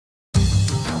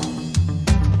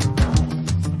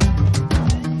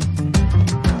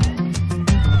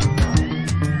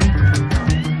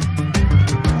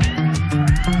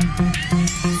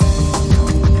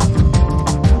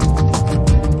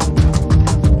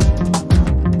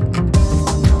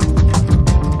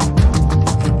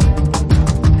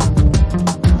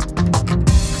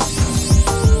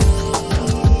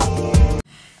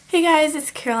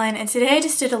Caroline, and today I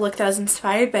just did a look that was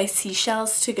inspired by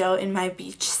seashells to go in my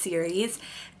beach series,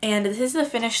 and this is the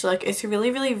finished look. It's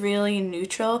really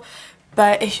neutral,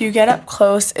 but if you get up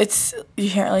close, you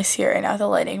can't really see it right now with the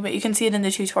lighting, but you can see it in the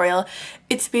tutorial.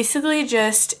 It's basically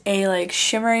just a like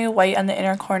shimmery white on the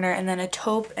inner corner and then a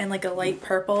taupe and like a light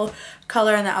purple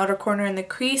color in the outer corner in the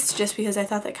crease, just because I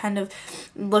thought that kind of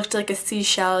looked like a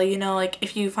seashell. You know, like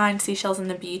if you find seashells on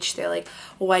the beach, they're like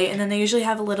white, and then they usually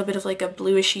have a little bit of like a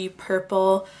bluishy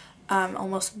purple,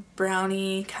 almost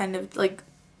browny kind of, like,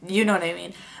 you know what I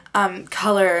mean,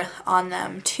 color on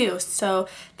them too. So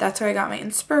that's where I got my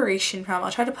inspiration from.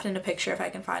 I'll try to put in a picture if I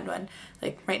can find one,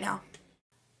 like right now.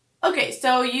 Okay,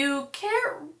 so you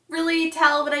can't really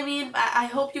tell what I mean, but I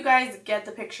hope you guys get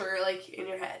the picture like in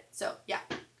your head. So yeah.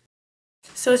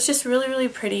 So it's just really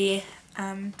pretty.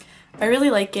 I really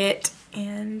like it,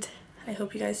 and I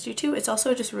hope you guys do too. It's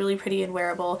also just really pretty and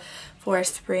wearable for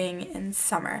spring and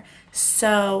summer.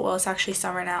 So, well, it's actually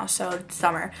summer now, so it's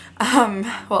summer.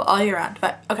 Well, all year round,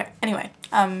 but okay, anyway.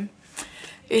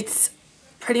 It's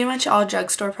pretty much all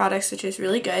drugstore products, which is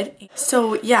really good.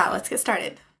 So yeah, let's get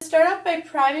started. Start off by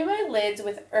priming my lids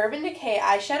with Urban Decay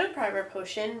Eyeshadow Primer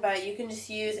Potion, but you can just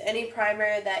use any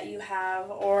primer that you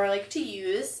have or like to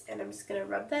use, and I'm just going to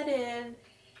rub that in.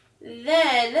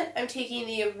 Then I'm taking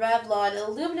the Revlon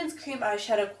Illuminance Cream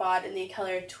Eyeshadow Quad in the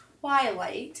color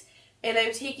Twilight, and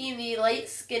I'm taking the light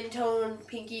skin tone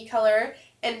pinky color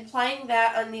and applying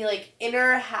that on the like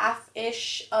inner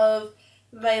half-ish of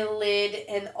my lid,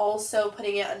 and also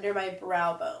putting it under my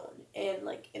brow bone and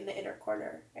like in the inner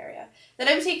corner area. Then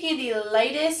I'm taking the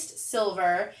lightest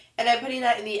silver and I'm putting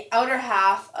that in the outer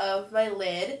half of my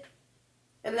lid.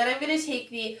 And then I'm going to take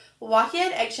the On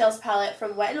Eggshells palette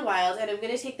from Wet n Wild, and I'm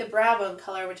going to take the brow bone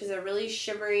color, which is a really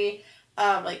shimmery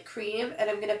like cream, and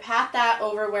I'm going to pat that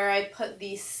over where I put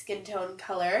the skin tone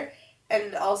color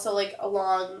and also like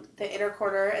along the inner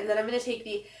corner. And then I'm going to take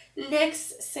the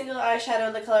NYX single eyeshadow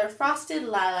in the color Frosted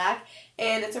Lilac,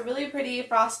 and it's a really pretty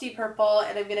frosty purple,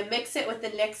 and I'm going to mix it with the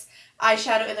NYX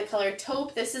eyeshadow in the color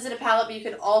Taupe. This isn't a palette, but you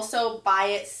can also buy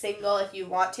it single if you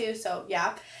want to, so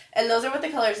yeah. And those are what the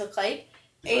colors look like.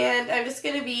 And I'm just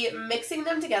going to be mixing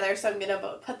them together, so I'm going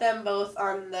to put them both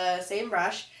on the same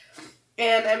brush.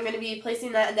 And I'm going to be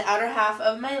placing that in the outer half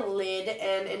of my lid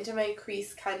and into my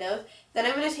crease, kind of. Then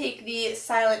I'm going to take the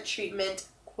Silent Treatment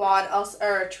Quad,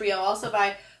 or Trio, also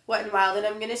by Wet n Wild, and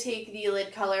I'm going to take the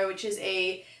lid color, which is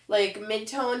a like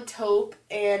mid-tone taupe,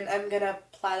 and I'm going to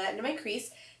apply that into my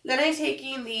crease. Then I'm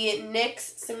taking the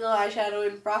NYX single eyeshadow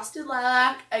in Frosted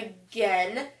Lilac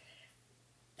again,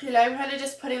 and I'm kind of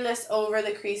just putting this over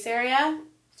the crease area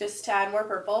just to add more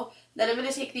purple. Then I'm going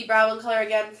to take the brow bone color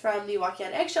again from the On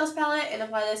Eggshells palette and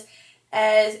apply this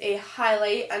as a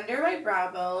highlight under my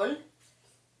brow bone.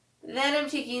 Then I'm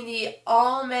taking the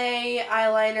Almay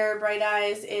eyeliner Bright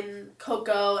Eyes in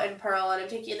Cocoa and Pearl, and I'm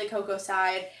taking the Cocoa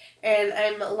side, and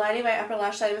I'm lining my upper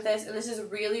lash line with this, and this is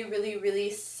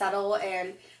really subtle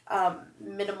and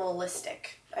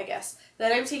minimalistic, I guess.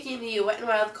 Then I'm taking the Wet n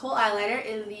Wild Kohl eyeliner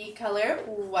in the color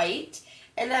White,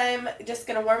 and I'm just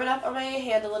going to warm it up on my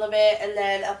hand a little bit and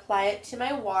then apply it to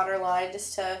my waterline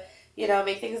just to, you know,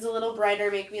 make things a little brighter,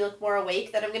 make me look more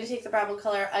awake. Then I'm going to take the brow bone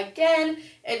color again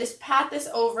and just pat this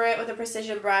over it with a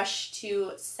precision brush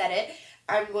to set it.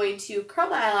 I'm going to curl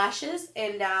my eyelashes,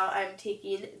 and now I'm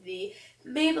taking the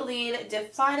Maybelline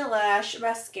Define-A-Lash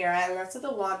mascara, and that's what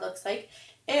the wand looks like.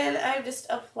 And I'm just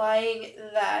applying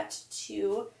that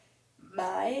to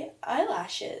my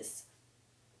eyelashes.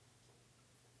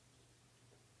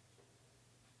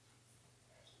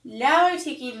 Now I'm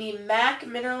taking the MAC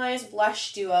Mineralize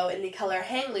Blush Duo in the color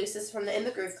Hang Loose. This is from the In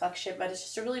the Groove collection, but it's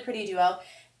just a really pretty duo.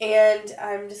 And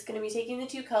I'm just going to be taking the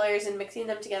two colors and mixing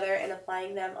them together and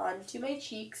applying them onto my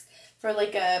cheeks for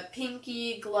like a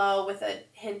pinky glow with a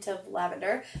hint of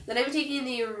lavender. Then I'm taking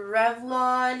the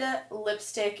Revlon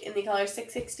lipstick in the color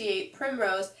 668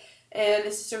 Primrose, and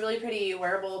it's just a really pretty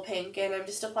wearable pink, and I'm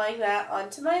just applying that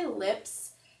onto my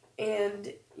lips,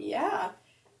 and yeah.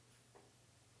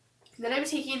 Then I'm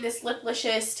taking this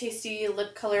Liplicious Tasty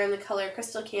Lip Color in the color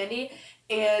Crystal Candy,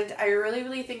 and I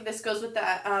really think this goes with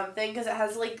that thing because it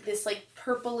has like this like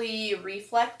purpley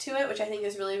reflect to it, which I think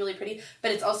is really pretty, but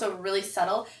it's also really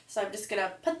subtle. So I'm just going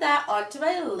to put that onto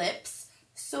my lips.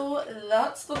 So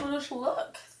that's the finished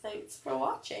look. Thanks for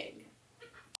watching.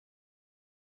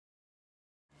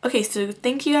 Okay, so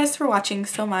thank you guys for watching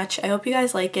so much. I hope you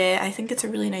guys like it. I think it's a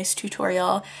really nice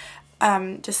tutorial.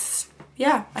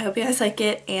 Yeah, I hope you guys like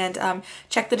it, and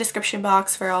check the description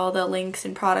box for all the links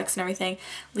and products and everything.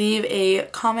 Leave a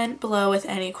comment below with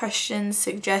any questions,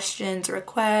 suggestions,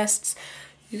 requests.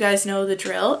 You guys know the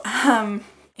drill.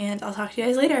 and I'll talk to you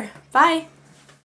guys later. Bye!